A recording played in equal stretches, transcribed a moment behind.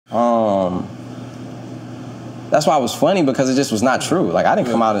That's why it was funny, because it just was not true. Like, I didn't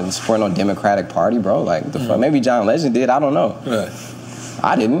come out and support no Democratic Party, bro. Like, the fuck? Maybe John Legend did. I don't know.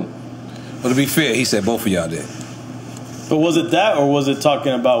 I didn't. But to be fair, he said both of y'all did. But was it that, or was it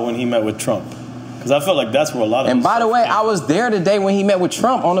talking about when he met with Trump? Because I felt like that's where a lot of. And by the way, I was there today when he met with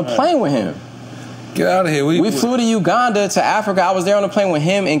Trump on the plane with him. Get out of here. We flew to Uganda, to Africa. I was there on the plane with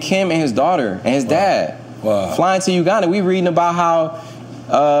him and Kim and his daughter and his dad. Wow. Flying to Uganda. We reading about how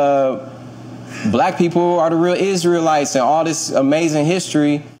black people are the real Israelites and all this amazing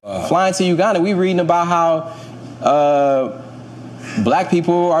history. Flying to Uganda. We reading about how black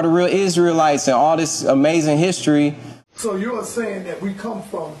people are the real Israelites and all this amazing history. So you're saying that we come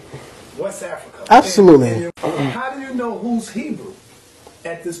from West Africa? Absolutely. And how do you know who's Hebrew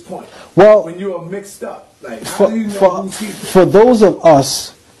at this point? Well, when you are mixed up, like how do you know who's Hebrew? For those of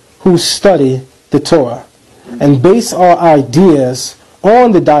us who study the Torah and base our ideas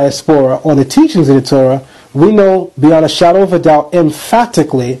on the diaspora, on the teachings of the Torah, we know beyond a shadow of a doubt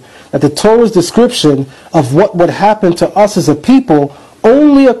emphatically that the Torah's description of what would happen to us as a people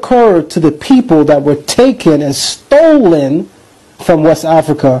only occurred to the people that were taken and stolen from West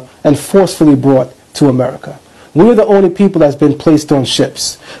Africa and forcefully brought to America. We're the only people that's been placed on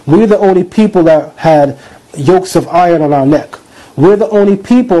ships. We're the only people that had yokes of iron on our neck. We're the only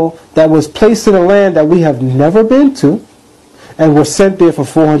people that was placed in a land that we have never been to and were sent there for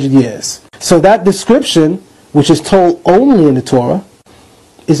 400 years. So that description, which is told only in the Torah,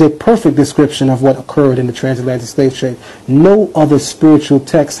 is a perfect description of what occurred in the transatlantic slave trade. No other spiritual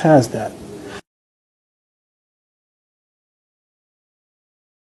text has that.